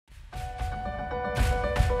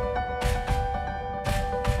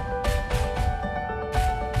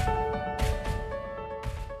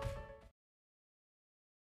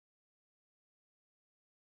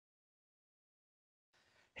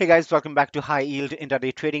Hey guys, welcome back to High Yield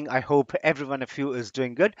Intraday Trading. I hope every one of you is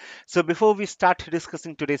doing good. So before we start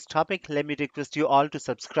discussing today's topic, let me request you all to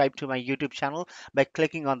subscribe to my YouTube channel by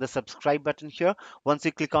clicking on the subscribe button here. Once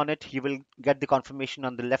you click on it, you will get the confirmation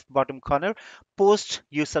on the left bottom corner. Post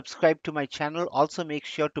you subscribe to my channel, also make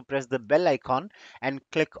sure to press the bell icon and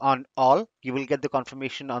click on all. You will get the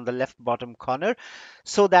confirmation on the left bottom corner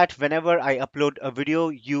so that whenever I upload a video,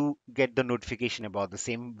 you get the notification about the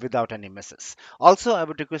same without any misses. Also, I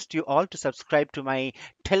would request you all to subscribe to my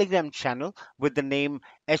Telegram channel with the name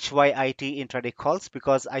HYIT Intraday Calls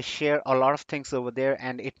because I share a lot of things over there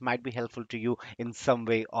and it might be helpful to you in some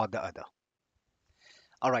way or the other.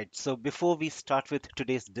 All right, so before we start with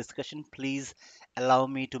today's discussion, please allow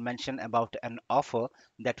me to mention about an offer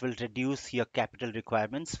that will reduce your capital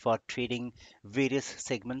requirements for trading various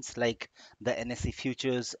segments like the NSE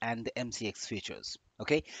futures and the MCX futures.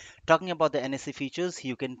 Okay, talking about the NSE futures,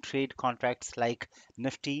 you can trade contracts like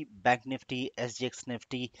Nifty, Bank Nifty, SGX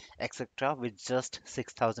Nifty, etc. with just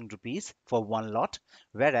 6,000 rupees for one lot,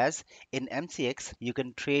 whereas in MCX you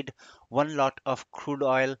can trade one lot of crude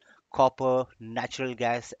oil, copper, natural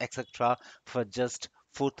gas, etc. for just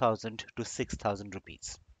 4,000 to 6,000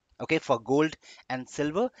 rupees. Okay, for gold and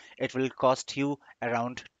silver, it will cost you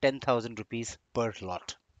around 10,000 rupees per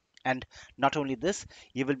lot. And not only this,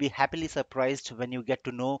 you will be happily surprised when you get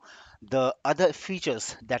to know the other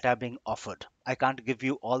features that are being offered. I can't give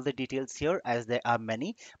you all the details here as there are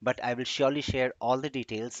many, but I will surely share all the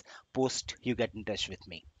details post you get in touch with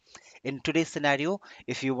me. In today's scenario,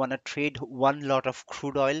 if you want to trade one lot of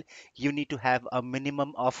crude oil, you need to have a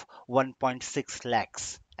minimum of 1.6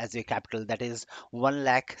 lakhs as your capital, that is 1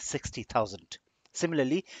 lakh 60,000.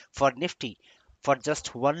 Similarly, for Nifty, for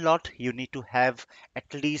just one lot, you need to have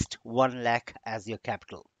at least 1 lakh as your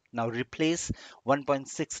capital. Now replace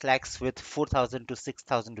 1.6 lakhs with 4,000 to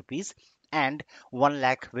 6,000 rupees and 1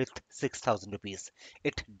 lakh with 6,000 rupees.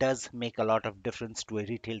 It does make a lot of difference to a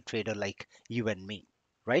retail trader like you and me,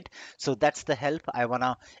 right? So that's the help I want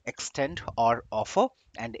to extend or offer.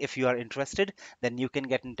 And if you are interested, then you can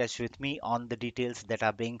get in touch with me on the details that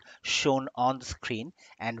are being shown on the screen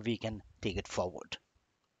and we can take it forward.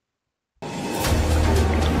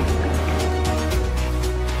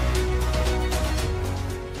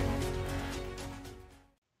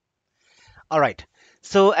 All right.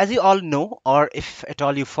 So as you all know, or if at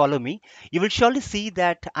all you follow me, you will surely see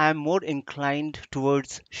that I'm more inclined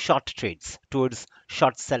towards short trades, towards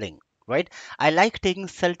short selling, right? I like taking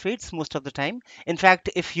sell trades most of the time. In fact,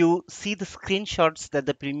 if you see the screenshots that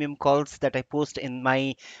the premium calls that I post in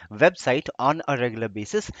my website on a regular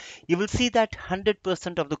basis, you will see that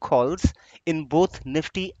 100% of the calls in both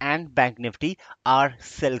Nifty and Bank Nifty are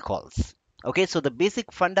sell calls. Okay, so the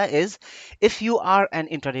basic funda is if you are an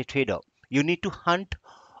intraday trader, you need to hunt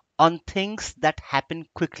on things that happen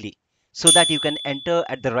quickly so that you can enter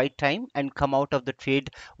at the right time and come out of the trade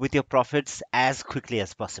with your profits as quickly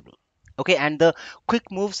as possible. Okay, and the quick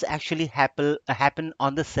moves actually happen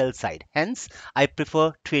on the sell side. Hence, I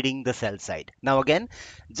prefer trading the sell side. Now, again,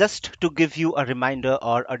 just to give you a reminder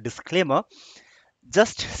or a disclaimer,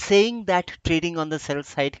 just saying that trading on the sell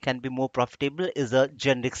side can be more profitable is a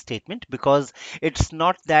generic statement because it's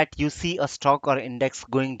not that you see a stock or index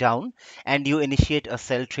going down and you initiate a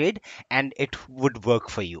sell trade and it would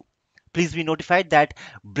work for you. Please be notified that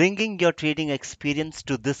bringing your trading experience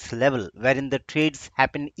to this level wherein the trades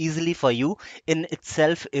happen easily for you in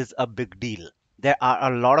itself is a big deal. There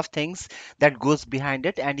are a lot of things that goes behind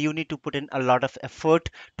it and you need to put in a lot of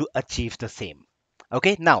effort to achieve the same.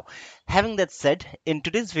 Okay, now having that said, in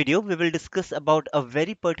today's video, we will discuss about a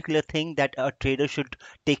very particular thing that a trader should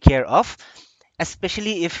take care of,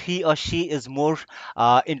 especially if he or she is more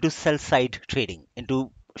into sell side trading, into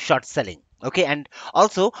short selling. Okay, and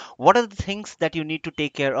also what are the things that you need to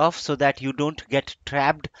take care of so that you don't get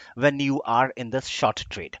trapped when you are in the short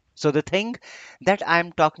trade. So the thing that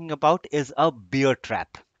I'm talking about is a bear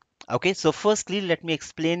trap. Okay, so firstly, let me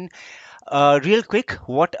explain real quick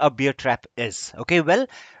what a bear trap is. Okay, well,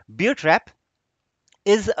 bear trap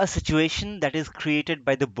is a situation that is created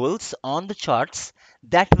by the bulls on the charts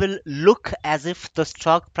that will look as if the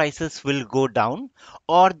stock prices will go down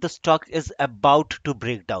or the stock is about to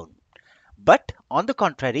break down. But on the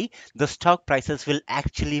contrary, the stock prices will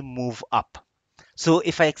actually move up. So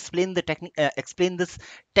if I explain this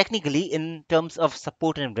technically in terms of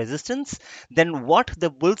support and resistance, then what the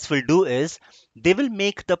bulls will do is they will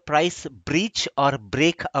make the price breach or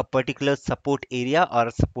break a particular support area or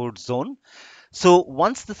a support zone. So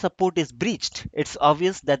once the support is breached, it's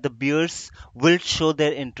obvious that the bears will show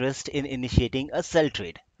their interest in initiating a sell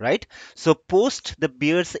trade, right? So post the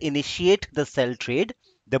bears initiate the sell trade,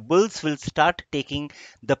 The bulls will start taking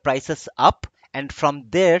the prices up, and from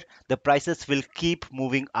there, the prices will keep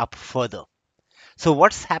moving up further. So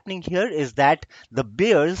what's happening here is that the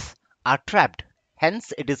bears are trapped.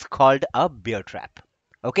 Hence, it is called a bear trap.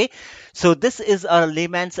 Okay, so this is a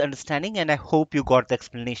layman's understanding, and I hope you got the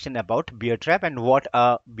explanation about bear trap and what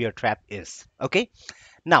a bear trap is. Okay,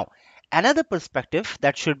 now another perspective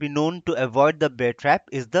that should be known to avoid the bear trap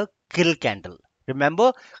is the kill candle.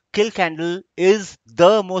 Remember, kill candle is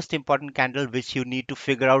the most important candle which you need to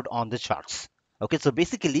figure out on the charts. Okay, so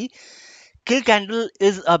basically, kill candle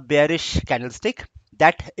is a bearish candlestick.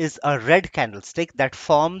 That is a red candlestick that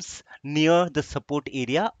forms near the support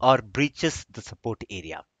area or breaches the support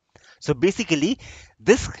area. So basically,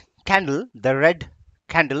 this candle, the red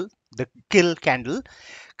candle, the kill candle,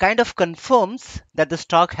 kind of confirms that the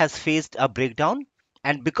stock has faced a breakdown.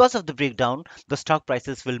 And because of the breakdown, the stock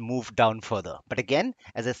prices will move down further. But again,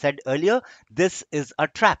 as I said earlier, this is a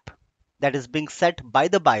trap that is being set by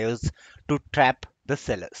the buyers to trap the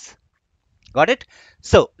sellers. Got it?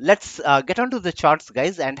 So let's get onto the charts,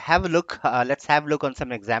 guys, and have a look. Let's have a look on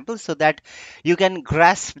some examples so that you can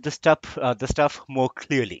grasp the stuff more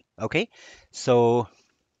clearly. Okay. So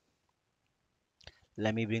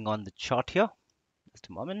let me bring on the chart here. Just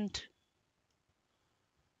a moment.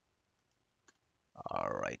 All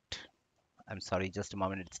right. I'm sorry, just a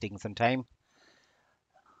moment. It's taking some time.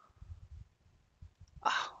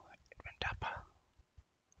 Ah, it went up.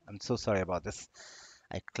 I'm so sorry about this.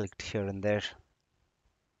 I clicked here and there.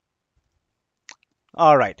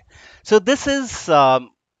 All right. So this is the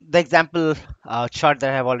example chart that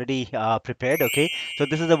I have already prepared. Okay. So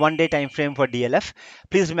this is the 1 day time frame for DLF.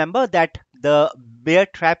 Please remember that the bear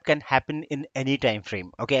trap can happen in any time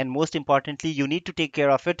frame. Okay. And most importantly, you need to take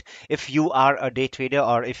care of it if you are a day trader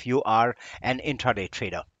or if you are an intraday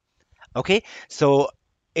trader. Okay, so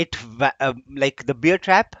like the bear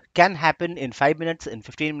trap can happen in 5 minutes, in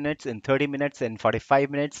 15 minutes, in 30 minutes, in 45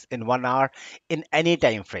 minutes, in 1 hour, in any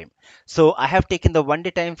time frame. So I have taken the 1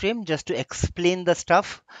 day time frame just to explain the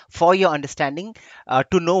stuff for your understanding,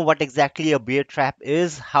 to know what exactly a bear trap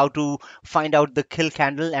is, how to find out the kill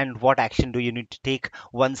candle, and what action do you need to take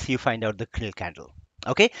once you find out the kill candle.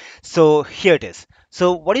 Okay, so here it is.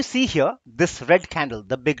 So what you see here, this red candle,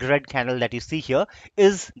 the big red candle that you see here,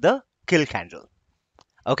 is the kill candle.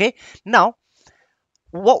 Okay, now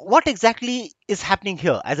what exactly is happening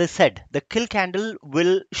here? As I said, the kill candle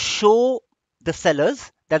will show the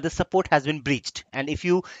sellers that the support has been breached. And if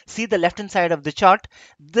you see the left hand side of the chart,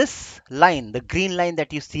 this line, the green line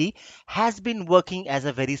that you see, has been working as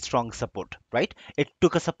a very strong support, right? It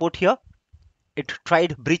took a support here, it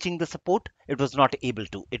tried breaching the support, it was not able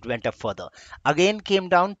to, it went up further, again came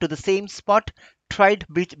down to the same spot, tried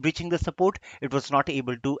breaching the support, it was not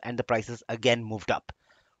able to, and the prices again moved up,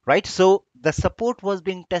 right? So the support was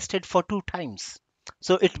being tested for 2 times,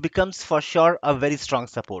 so it becomes for sure a very strong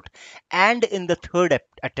support. And in the third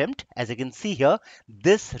attempt, as you can see here,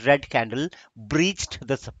 this red candle breached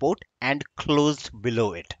the support and closed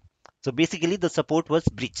below it. So basically the support was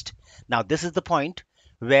breached. Now this is the point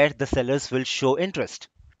where the sellers will show interest,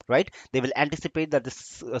 right? They will anticipate that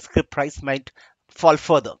the script price might fall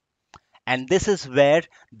further, and this is where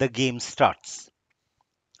the game starts.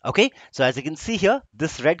 Okay, so as you can see here,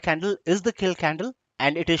 this red candle is the kill candle,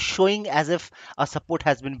 and it is showing as if a support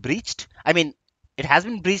has been breached. I mean, it has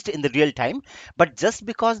been breached in the real time, but just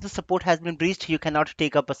because the support has been breached, you cannot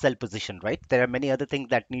take up a sell position, right? There are many other things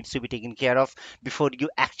that needs to be taken care of before you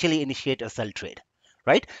actually initiate a sell trade,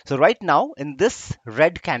 right? So right now, in this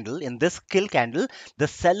red candle, in this kill candle,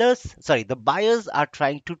 the buyers are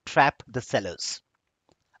trying to trap the sellers.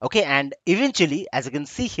 Okay, and eventually, as you can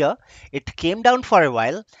see here, it came down for a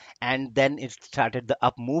while, and then it started the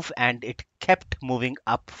up move, and it kept moving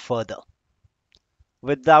up further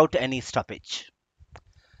without any stoppage,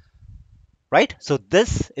 right? So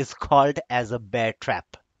this is called as a bear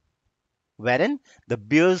trap, wherein the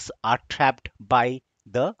bears are trapped by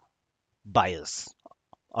the buyers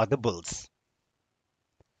or the bulls.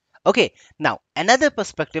 Okay, now another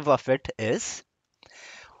perspective of it is,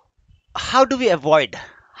 how do we avoid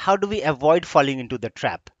falling into the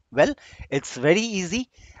trap? Well, it's very easy,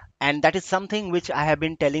 and that is something which I have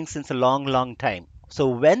been telling since a long time. So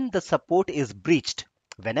when the support is breached,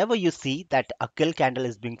 whenever you see that a kill candle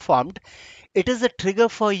is being formed, it is a trigger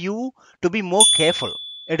for you to be more careful.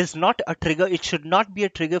 It is not a trigger, it should not be a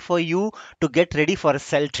trigger for you to get ready for a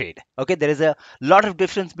sell trade. Okay, there is a lot of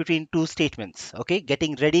difference between two statements. Okay,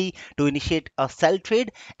 getting ready to initiate a sell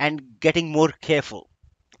trade and getting more careful.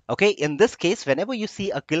 Okay, in this case, whenever you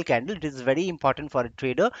see a kill candle, it is very important for a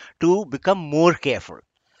trader to become more careful.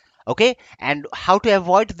 Okay, and how to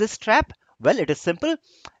avoid this trap? Well, it is simple.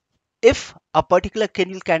 If a particular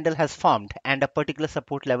candle has formed and a particular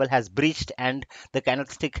support level has breached and the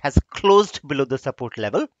candlestick has closed below the support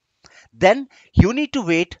level, then you need to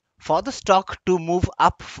wait for the stock to move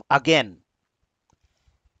up again.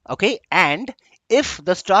 Okay, and if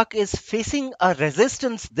the stock is facing a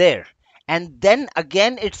resistance there and then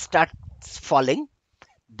again it starts falling,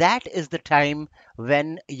 that is the time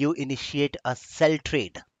when you initiate a sell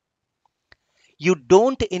trade. You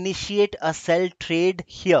don't initiate a sell trade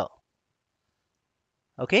here.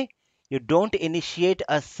 Okay, you don't initiate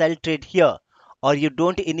a sell trade here, or you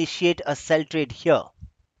don't initiate a sell trade here.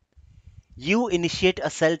 You initiate a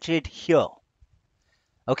sell trade here.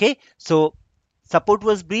 Okay, so support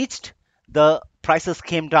was breached, the prices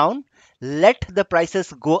came down. Let the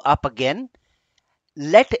prices go up again.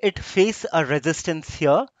 Let it face a resistance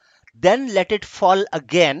here, then let it fall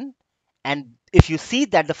again. And if you see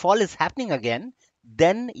that the fall is happening again,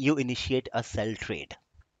 then you initiate a sell trade.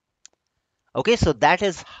 Okay, so that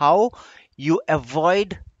is how you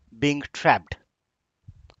avoid being trapped.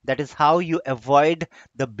 That is how you avoid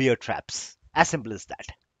the bear traps. As simple as that.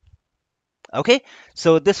 Okay,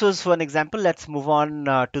 so this was one example. Let's move on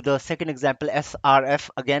to the second example, SRF.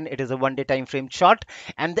 Again, it is a 1 day time frame chart,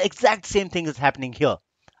 and the exact same thing is happening here.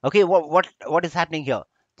 Okay, what is happening here?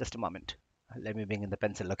 Just a moment. Let me bring in the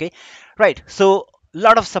pencil. Okay, right. So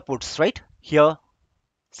lot of supports, right? Here,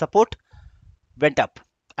 support went up,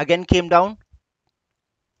 again came down,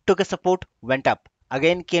 took a support, went up,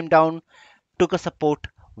 again came down, took a support,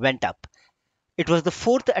 went up. It was the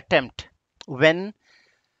fourth attempt when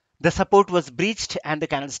the support was breached and the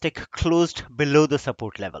candlestick closed below the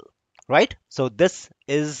support level, right? So this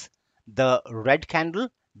is the red candle,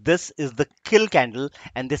 this is the kill candle,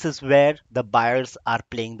 and this is where the buyers are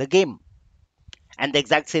playing the game. And the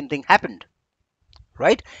exact same thing happened,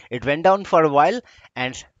 right? It went down for a while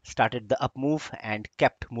and started the up move and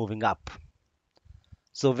kept moving up.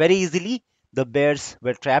 So very easily the bears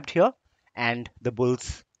were trapped here and the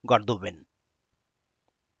bulls got the win.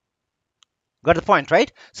 Got the point,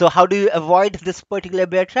 right? So how do you avoid this particular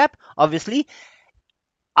bear trap? Obviously,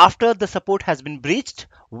 after the support has been breached,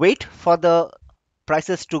 wait for the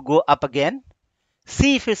prices to go up again.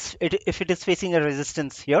 See if it is facing a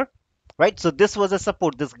resistance here, right? So this was a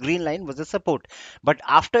support. This green line was a support. But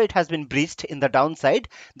after it has been breached in the downside,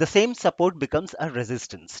 the same support becomes a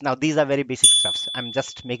resistance. Now, these are very basic stuffs. I'm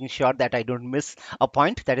just making sure that I don't miss a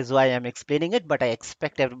point. That is why I'm explaining it. But I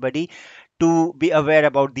expect everybody to be aware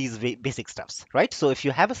about these basic stuffs, right? So if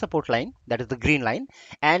you have a support line, that is the green line,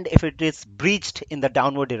 and if it is breached in the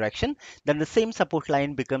downward direction, then the same support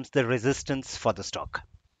line becomes the resistance for the stock.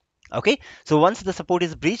 Okay, so once the support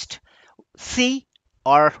is breached, see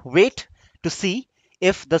or wait to see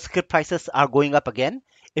if the script prices are going up again.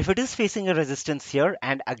 If it is facing a resistance here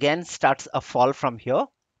and again starts a fall from here,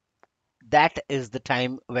 that is the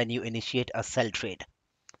time when you initiate a sell trade.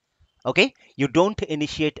 Okay, you don't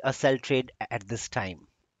initiate a sell trade at this time,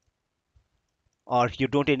 or you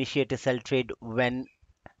don't initiate a sell trade when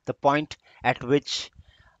the point at which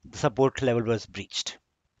the support level was breached.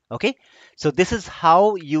 Okay, so this is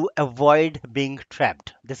how you avoid being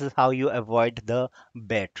trapped. This is how you avoid the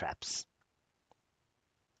bear traps.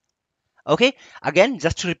 Okay, again,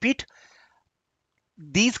 just to repeat,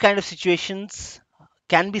 these kind of situations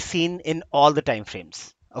can be seen in all the time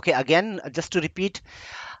frames. Okay, again, just to repeat,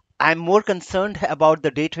 I'm more concerned about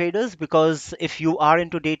the day traders, because if you are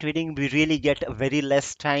into day trading, we really get very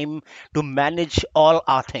less time to manage all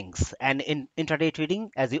our things. And in intraday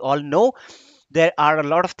trading, as you all know, there are a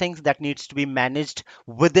lot of things that needs to be managed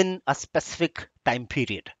within a specific time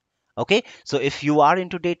period. Okay, so if you are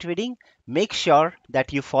into day trading, make sure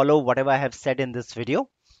that you follow whatever I have said in this video.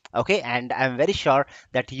 Okay, and I'm very sure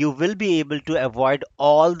that you will be able to avoid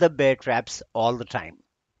all the bear traps all the time.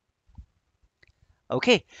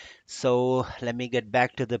 Okay, so let me get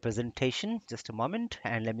back to the presentation just a moment,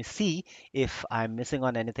 and let me see if I'm missing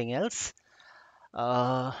on anything else.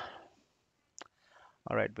 uh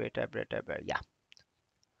all right, yeah.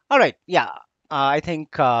 All right, yeah. I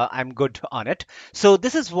think I'm good on it. So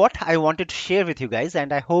this is what I wanted to share with you guys,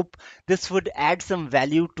 and I hope this would add some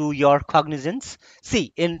value to your cognizance.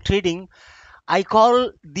 See, in trading, I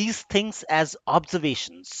call these things as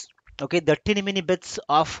observations. Okay, the teeny mini bits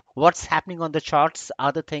of what's happening on the charts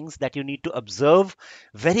are the things that you need to observe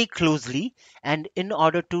very closely, and in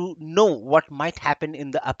order to know what might happen in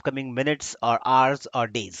the upcoming minutes or hours or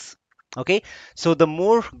days. Okay, so the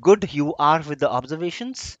more good you are with the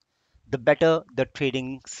observations, the better the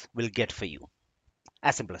tradings will get for you.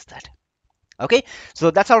 As simple as that. Okay,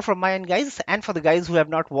 so that's all from my end, guys. And for the guys who have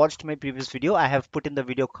not watched my previous video, I have put in the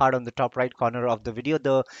video card on the top right corner of the video,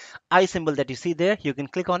 the I symbol that you see there. You can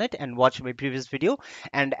click on it and watch my previous video.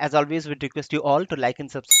 And as always, would request you all to like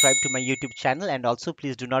and subscribe to my YouTube channel. And also,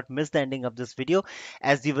 please do not miss the ending of this video,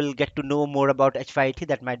 as you will get to know more about HYIT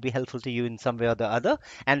that might be helpful to you in some way or the other.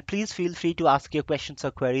 And please feel free to ask your questions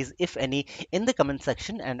or queries, if any, in the comment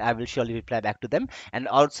section, and I will surely reply back to them. And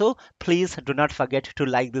also, please do not forget to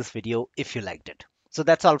like this video if you liked it. So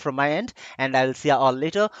that's all from my end, and I will see you all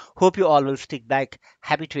later. Hope you all will stick back.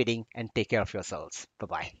 Happy trading and take care of yourselves. Bye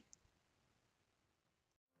bye.